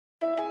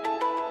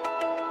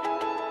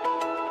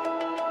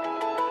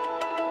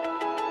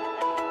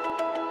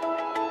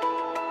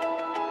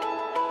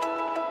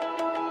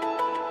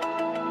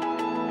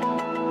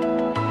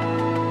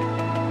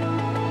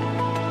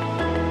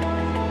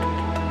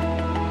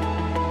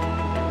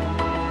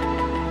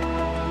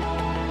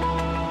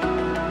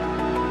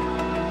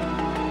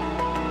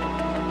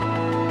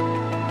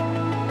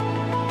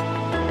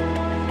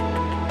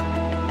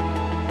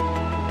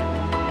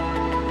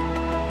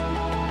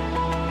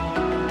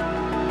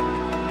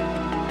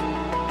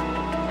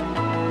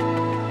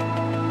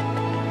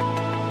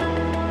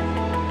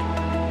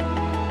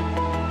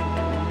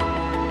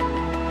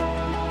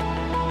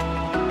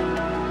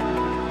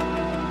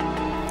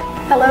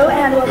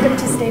welcome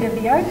to State of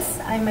the Arts.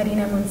 I'm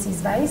Marina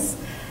Muncis Weiss.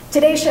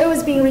 Today's show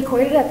is being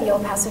recorded at the El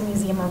Paso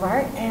Museum of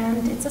Art,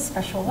 and it's a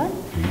special one.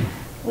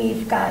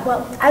 We've got,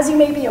 well, as you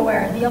may be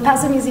aware, the El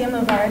Paso Museum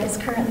of Art is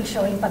currently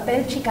showing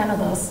Papel Chicano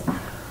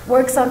 2,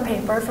 works on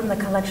paper from the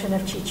collection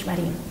of Cheech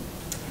Marin.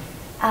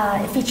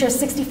 It features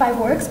 65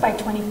 works by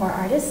 24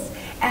 artists,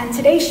 and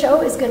today's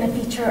show is going to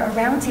feature a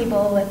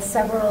roundtable with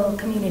several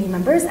community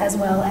members, as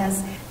well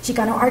as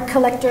Chicano art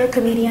collector,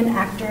 comedian,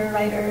 actor,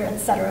 writer,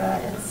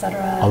 etc.,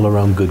 etc. All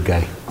around good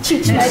guy.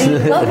 Cheech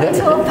Marin, welcome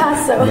to El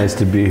Paso. Nice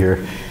to be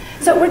here.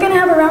 So we're going to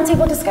have a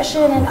roundtable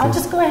discussion, and I'll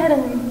just go ahead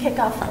and kick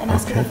off and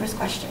ask you the first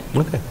question.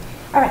 Okay.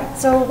 All right,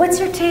 so what's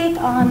your take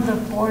on the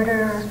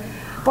border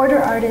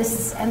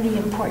artists and the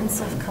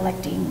importance of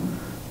collecting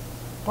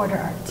border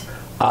art?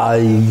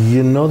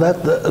 You know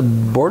that the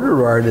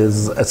border art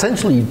is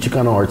essentially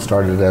Chicano art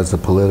started as a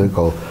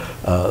political,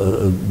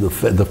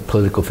 the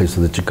political face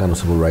of the Chicano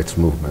civil rights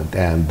movement,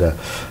 and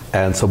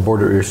so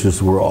border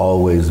issues were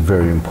always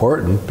very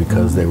important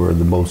because they were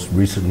the most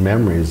recent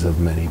memories of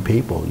many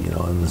people, you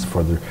know, and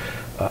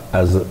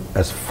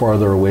as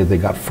farther away they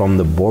got from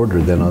the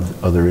border, then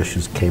other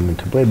issues came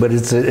into play. But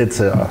it's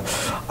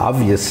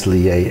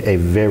obviously a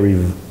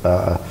very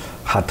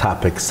hot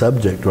topic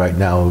subject right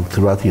now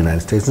throughout the United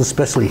States,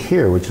 especially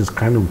here, which is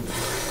kind of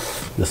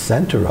the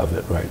center of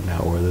it right now,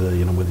 where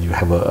whether you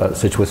have a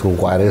situation with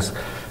Juarez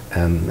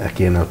and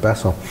aquí in El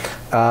Paso,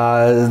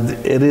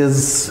 it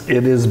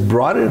is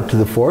brought into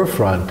the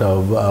forefront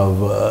of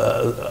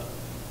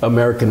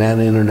American and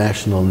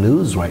international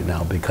news right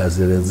now, because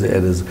it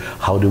is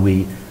how do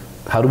we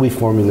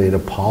formulate a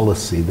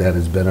policy that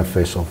is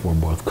beneficial for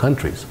both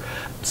countries?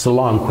 It's a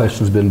long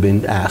question's been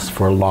being asked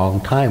for a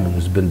long time, and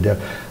there's been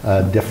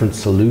different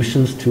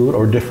solutions to it,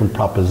 or different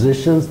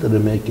propositions that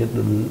make it.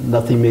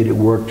 Nothing made it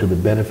work to the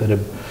benefit of,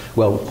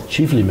 well,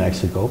 chiefly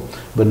Mexico,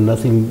 but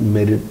nothing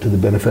made it to the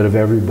benefit of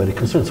everybody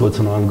concerned. So it's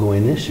an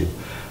ongoing issue.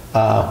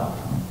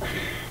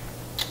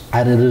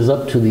 And it is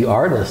up to the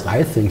artist,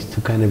 I think, to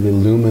kind of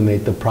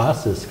illuminate the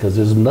process, because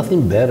there's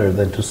nothing better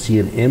than to see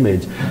an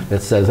image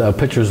that says a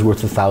picture is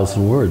worth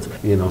 1,000 words.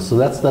 You know, so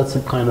that's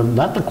a kind of,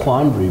 not the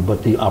quandary,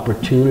 but the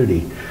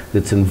opportunity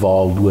that's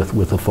involved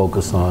with a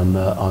focus on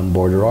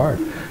border art.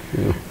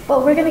 You know.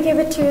 Well, we're going to give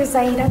it to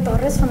Zaira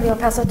Torres from the El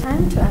Paso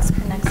Times to ask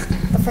her next,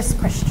 the first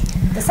question.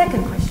 The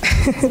second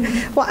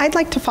question. Well, I'd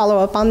like to follow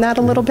up on that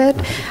a little bit.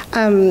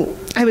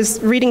 I was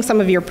reading some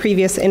of your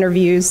previous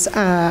interviews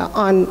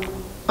on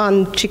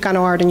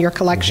Chicano art in your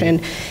collection.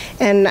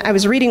 And I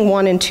was reading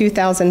one in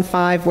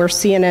 2005 where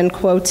CNN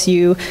quotes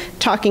you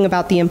talking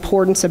about the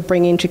importance of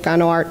bringing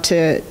Chicano art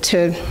to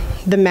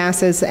the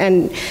masses.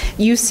 And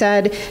you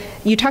said,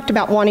 you talked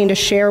about wanting to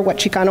share what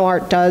Chicano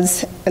art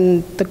does,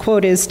 and the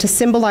quote is, to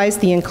symbolize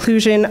the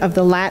inclusion of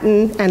the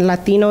Latin and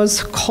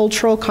Latinos'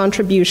 cultural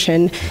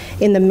contribution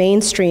in the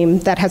mainstream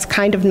that has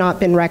kind of not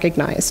been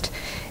recognized.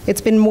 It's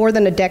been more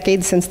than a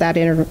decade since that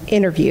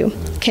interview.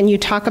 Can you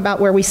talk about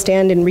where we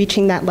stand in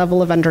reaching that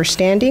level of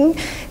understanding,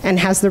 and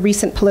has the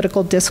recent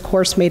political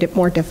discourse made it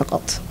more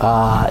difficult?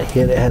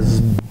 It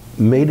has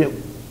made it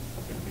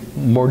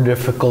more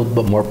difficult,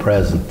 but more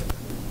present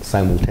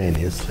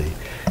simultaneously.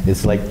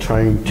 It's like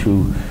trying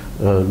to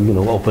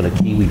open a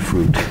kiwi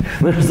fruit.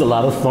 There's a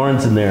lot of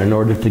thorns in there in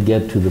order to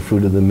get to the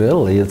fruit of the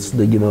middle. It is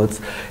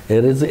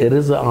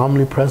an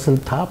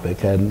omnipresent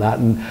topic, and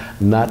not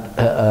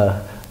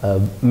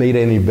made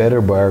any better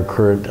by our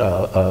current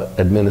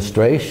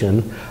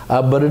administration,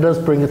 but it does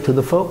bring it to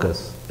the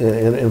focus,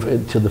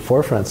 to the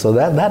forefront. So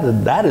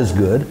that is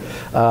good.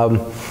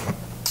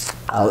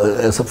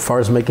 As far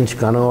as making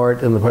Chicano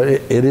art,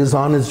 it is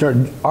on its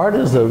journey. Art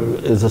is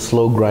a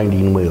slow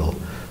grinding wheel.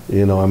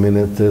 You know, I mean,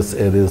 it is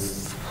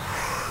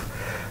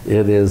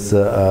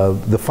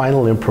the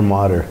final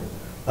imprimatur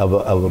of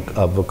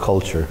a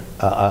culture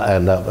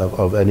and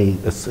of any,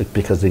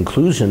 because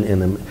inclusion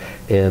in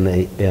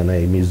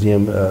a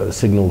museum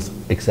signals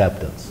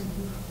acceptance,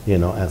 you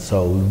know. And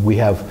so we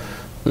have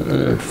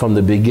from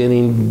the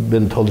beginning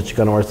been told to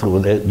Chicano artists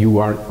that you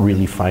aren't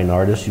really fine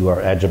artists, you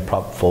are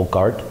agitprop folk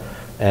art,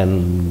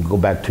 and go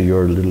back to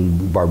your little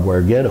barbed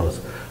wire ghettos.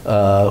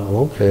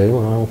 Okay,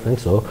 well, I don't think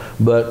so.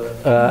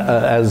 But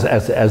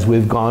as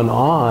we've gone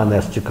on,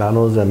 as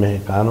Chicanos and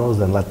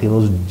Mexicanos and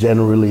Latinos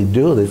generally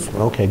do, they say,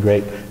 okay,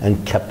 great,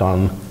 and kept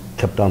on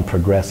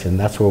progressing.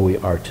 That's where we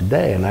are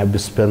today. And I've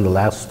spent the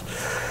last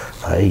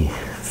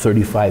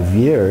 35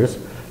 years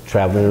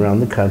traveling around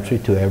the country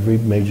to every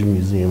major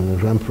museum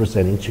and I'm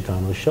presenting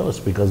Chicano shows,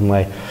 because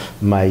my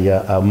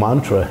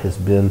mantra has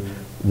been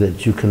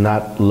that you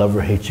cannot love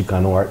or hate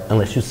Chicano art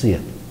unless you see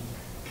it.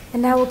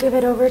 And now we'll give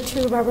it over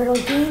to Robert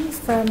Olguin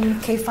from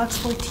KFOX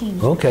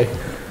 14. Okay.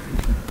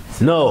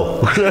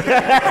 No.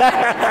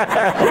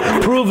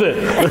 Prove it.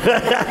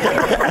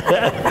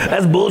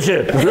 That's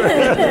bullshit.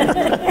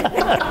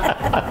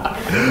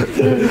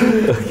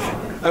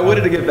 I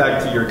wanted to get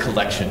back to your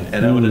collection,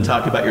 and I want to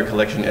talk about your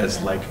collection as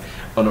like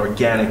an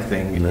organic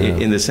thing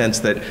in the sense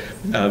that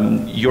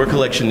your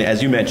collection,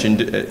 as you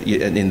mentioned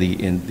in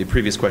the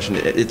previous question,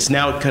 it's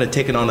now kind of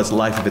taken on a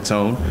life of its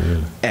own,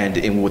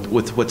 and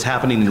with what's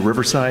happening in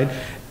Riverside,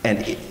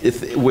 and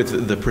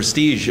with the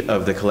prestige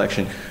of the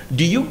collection,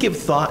 do you give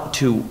thought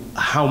to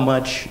how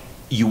much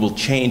you will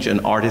change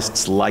an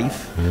artist's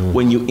life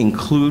when you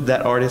include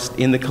that artist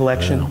in the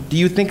collection? Do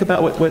you think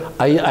about what?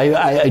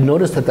 I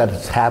noticed that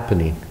is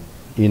happening.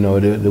 You know,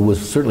 it was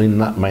certainly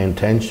not my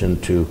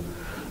intention to,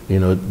 you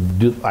know,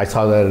 I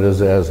saw that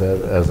as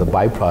a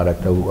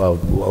byproduct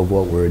of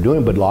what we were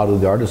doing. But a lot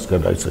of the artists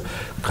got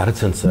it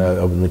since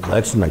in the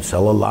collection. I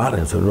sell a lot,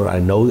 and so I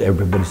know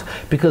everybody's,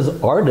 because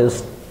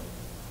artists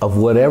of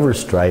whatever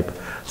stripe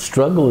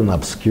struggle in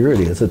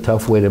obscurity. It's a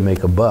tough way to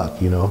make a buck,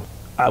 you know.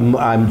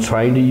 I'm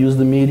trying to use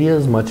the media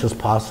as much as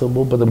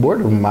possible, but the word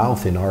of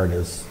mouth in art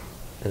is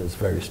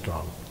very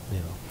strong, you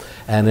know.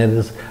 And it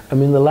is, I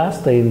mean, the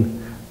last thing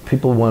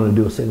people want to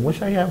do is say,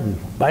 wish I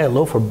have, buy a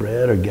loaf of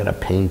bread or get a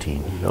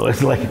painting, you know.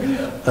 It's like,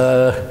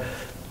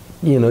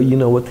 you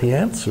know what the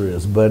answer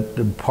is, but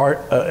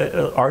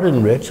art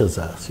enriches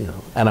us, you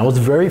know. And I was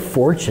very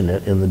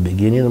fortunate in the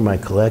beginning of my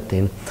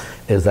collecting,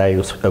 as I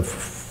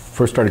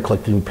first started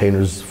collecting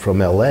painters from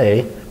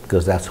LA,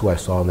 because that's who I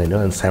saw and they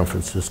know, in San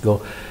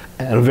Francisco.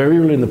 And very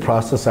early in the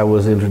process, I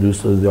was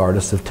introduced to the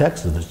artists of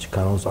Texas, the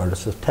Chicanos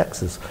artists of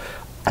Texas.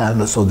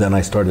 And so then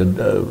I started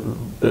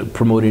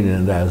promoting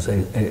it as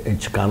a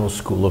Chicano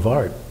school of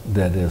art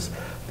that is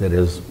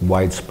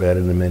widespread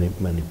in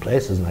many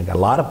places. And I got a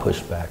lot of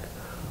pushback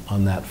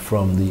on that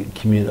from the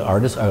community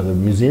artists, or the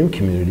museum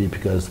community,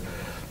 because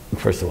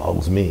first of all, it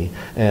was me,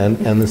 and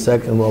the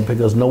second, well,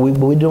 because no,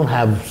 we don't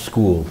have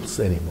schools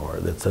anymore.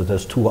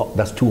 That's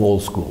too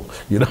old school,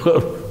 you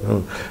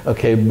know.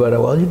 Okay, but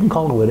well, you can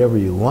call it whatever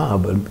you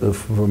want. But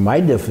for my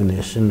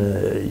definition,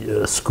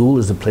 a school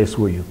is a place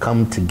where you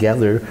come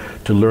together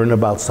to learn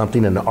about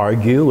something and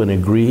argue and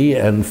agree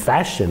and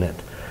fashion it.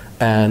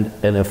 And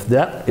if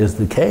that is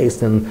the case,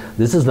 then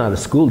this is not a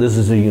school. This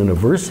is a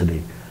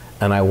university.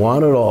 And I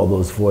wanted all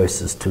those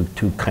voices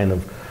to kind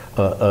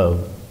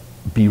of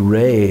be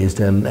raised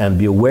and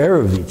be aware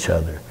of each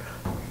other.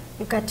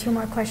 We've got 2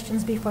 more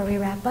questions before we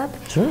wrap up.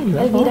 Sure.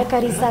 Elvira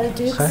Carizal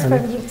Dukes from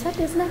UTEP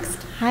is next.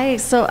 Hi,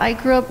 so I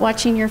grew up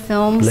watching your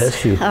films.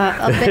 Bless you.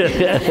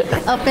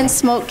 Up in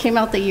Smoke came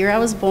out the year I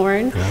was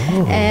born.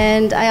 Oh.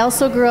 And I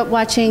also grew up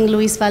watching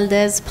Luis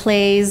Valdez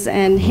plays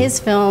and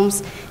his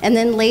films. And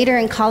then later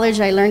in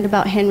college, I learned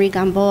about Henry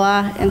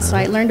Gamboa. And so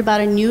I learned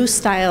about a new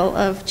style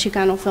of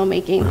Chicano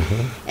filmmaking.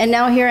 And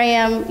now here I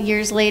am,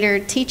 years later,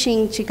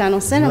 teaching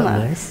Chicano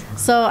cinema. Nice.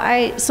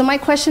 So my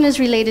question is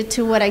related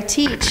to what I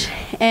teach.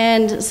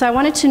 And so I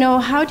wanted to know,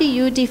 how do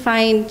you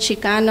define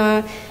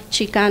Chicano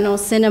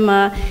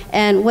cinema,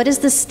 and what is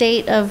the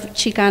state of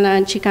Chicana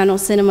and Chicano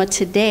cinema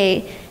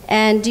today?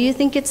 And do you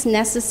think it's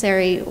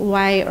necessary?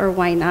 Why or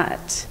why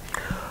not?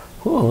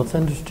 Oh, that's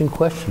an interesting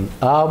question.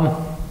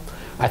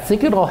 I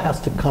think it all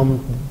has to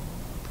come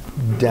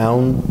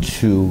down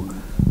to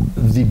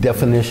the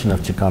definition of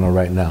Chicano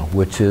right now,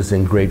 which is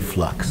in great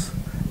flux,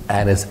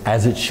 and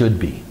as it should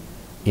be.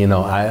 You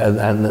know,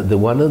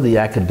 one of the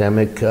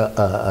academic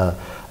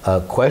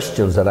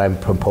questions that I'm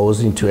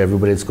proposing to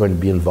everybody that's going to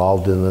be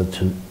involved in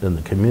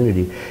the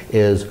community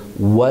is,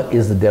 what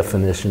is the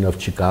definition of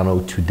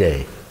Chicano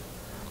today?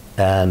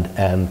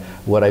 And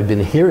what I've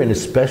been hearing,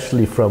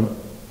 especially from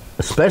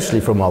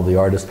all the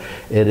artists,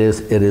 it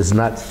is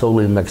not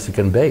solely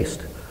Mexican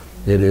based.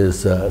 It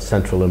is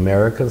Central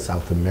American,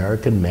 South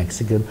American,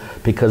 Mexican,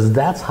 because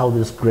that's how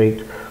this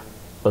great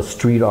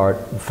street art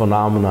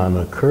phenomenon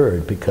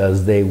occurred,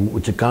 because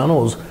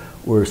Chicanos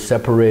were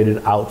separated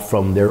out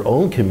from their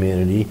own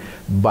community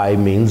by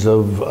means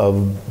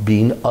of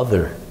being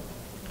other.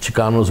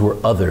 Chicanos were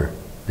other.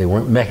 They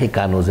weren't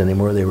Mexicanos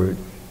anymore, they were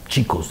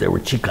Chicos, they were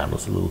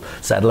Chicanos, little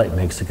satellite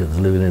Mexicans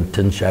living in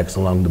tin shacks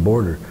along the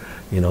border.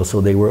 You know, so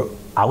they were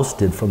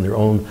ousted from their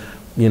own,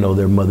 you know,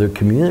 their mother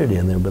community,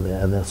 and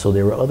so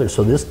they were other.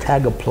 So this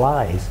tag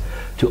applies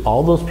to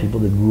all those people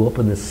that grew up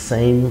in the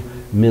same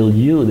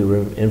milieu. They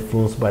were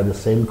influenced by the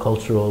same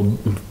cultural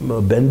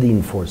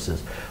bending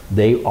forces.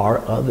 They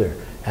are other,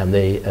 and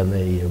they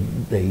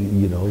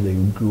you know, they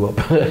grew up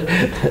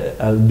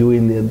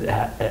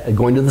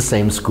going to the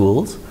same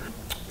schools,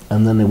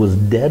 and then it was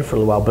dead for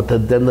a while. But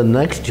then the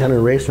next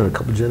generation, a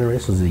couple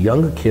generations, the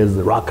younger kids,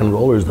 the rock and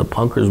rollers, the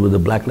punkers with the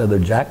black leather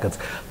jackets,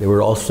 they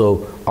were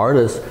also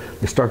artists.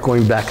 They start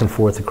going back and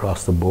forth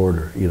across the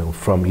border, you know,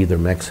 from either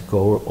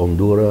Mexico,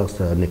 Honduras,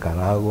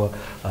 Nicaragua,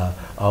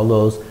 all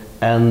those.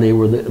 And they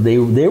were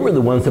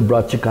the ones that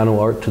brought Chicano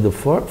art to the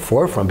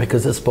forefront,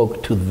 because it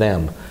spoke to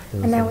them.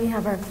 And now we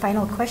have our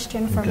final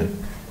question from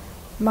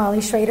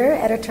Molly Schrader,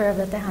 editor of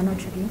the Tejano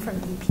Tribune from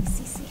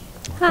EPCC.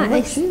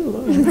 Hi.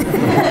 So,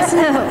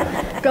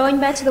 going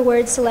back to the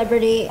word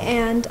celebrity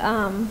and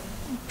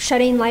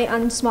shedding light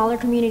on smaller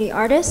community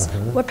artists,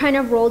 what kind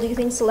of role do you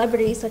think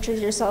celebrities such as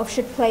yourself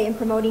should play in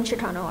promoting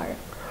Chicano art?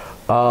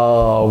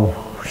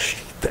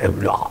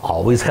 It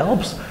always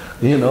helps.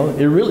 You know,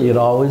 it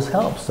always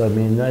helps. I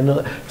mean, I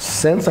know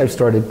since I've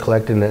started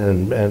collecting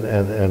and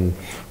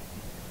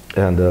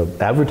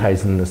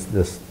advertising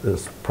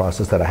this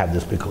process that I have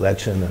this big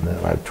collection and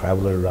I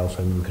travel it around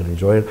so we can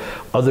enjoy it.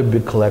 Other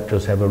big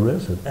collectors have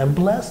arisen, and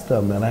bless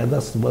them, and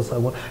that's what I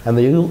want. And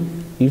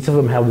each of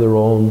them have their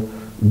own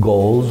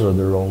goals or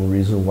their own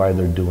reason why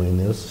they're doing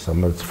this.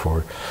 Some it's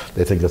for,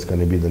 they think it's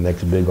going to be the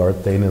next big art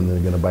thing, and they're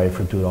going to buy it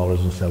for $2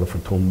 and sell it for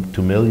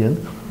 $2 million.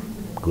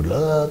 Good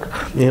luck,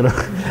 you know.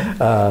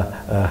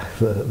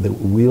 The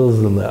wheels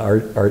in the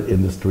art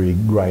industry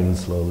grind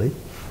slowly.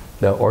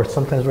 Or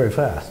sometimes very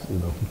fast, you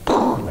know,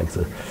 like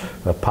the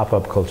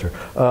pop-up culture.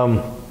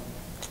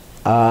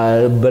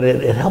 But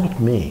it helped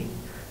me.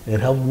 It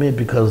helped me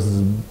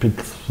because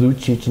through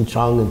Cheech and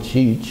Chong and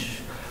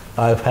Cheech,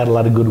 I've had a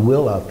lot of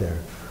goodwill out there.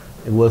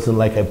 It wasn't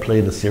like I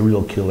played a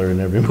serial killer in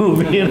every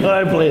movie. You know,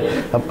 I played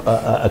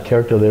a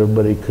character that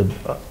everybody could,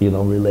 you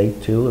know,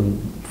 relate to and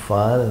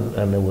fun,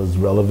 and it was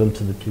relevant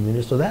to the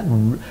community. So that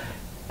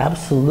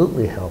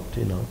absolutely helped,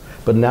 you know.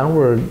 But now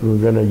we're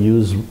going to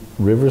use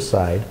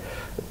Riverside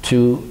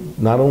to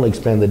not only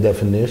expand the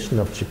definition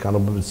of Chicano,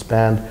 but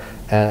expand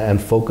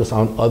and focus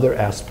on other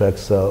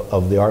aspects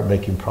of the art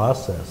making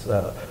process.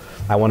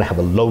 I want to have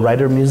a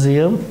lowrider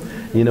museum.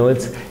 You know,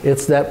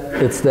 it's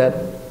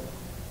that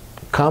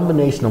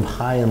combination of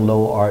high and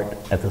low art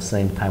at the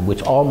same time,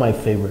 which all my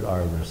favorite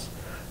artists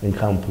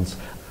encompass.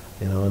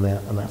 You know,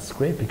 and that's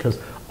great because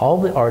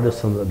all the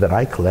artists that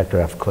I collect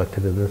or have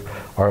collected in this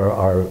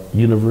are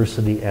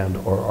university and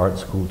or art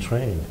school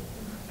trained.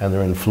 And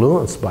they're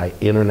influenced by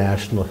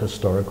international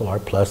historical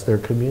art, plus their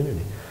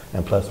community,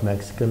 and plus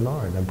Mexican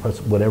art, and plus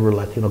whatever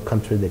Latino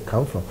country they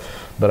come from.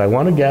 But I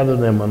want to gather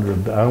them under,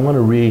 I want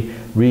to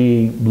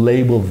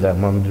relabel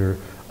them under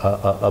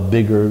a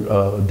bigger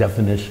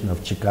definition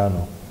of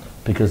Chicano,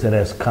 because it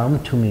has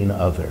come to mean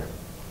other.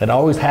 It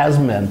always has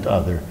meant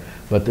other,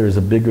 but there's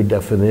a bigger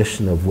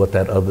definition of what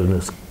that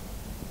otherness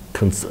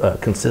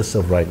consists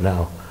of right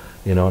now.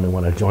 You know, and I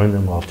want to join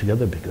them all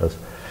together because,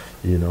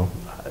 you know,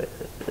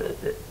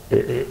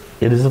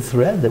 it is a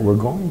thread that we're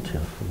going to. You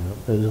know?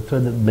 There's a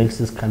thread that makes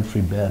this country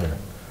better,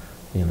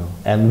 you know,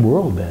 and the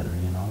world better.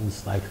 You know,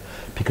 it's like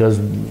because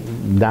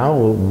now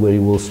we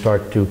will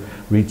start to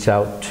reach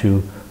out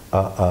to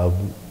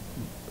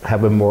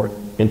have a more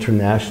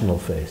international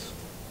face,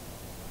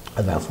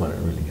 and that's when it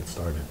really gets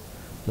started.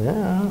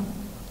 Yeah,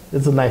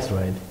 it's a nice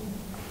ride,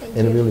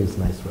 and it really is a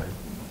nice ride.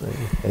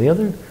 Any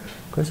other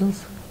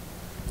questions?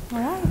 All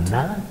right.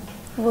 Nada.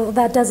 Well,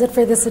 that does it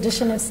for this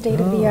edition of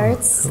State of the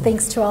Arts. Cool.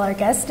 Thanks to all our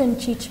guests and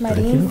Cheech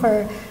Marin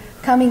for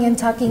coming and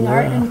talking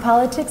art and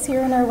politics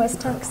here in our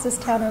West Texas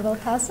town of El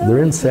Paso.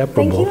 They're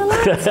inseparable. Thank you a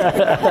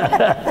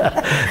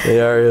lot.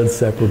 They are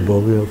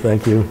inseparable. You know,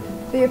 thank you.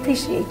 We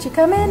appreciate you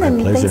coming,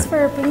 and pleasure. thanks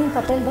for bringing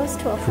Papel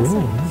 2 to El Paso.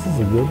 Ooh, this is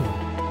a good one.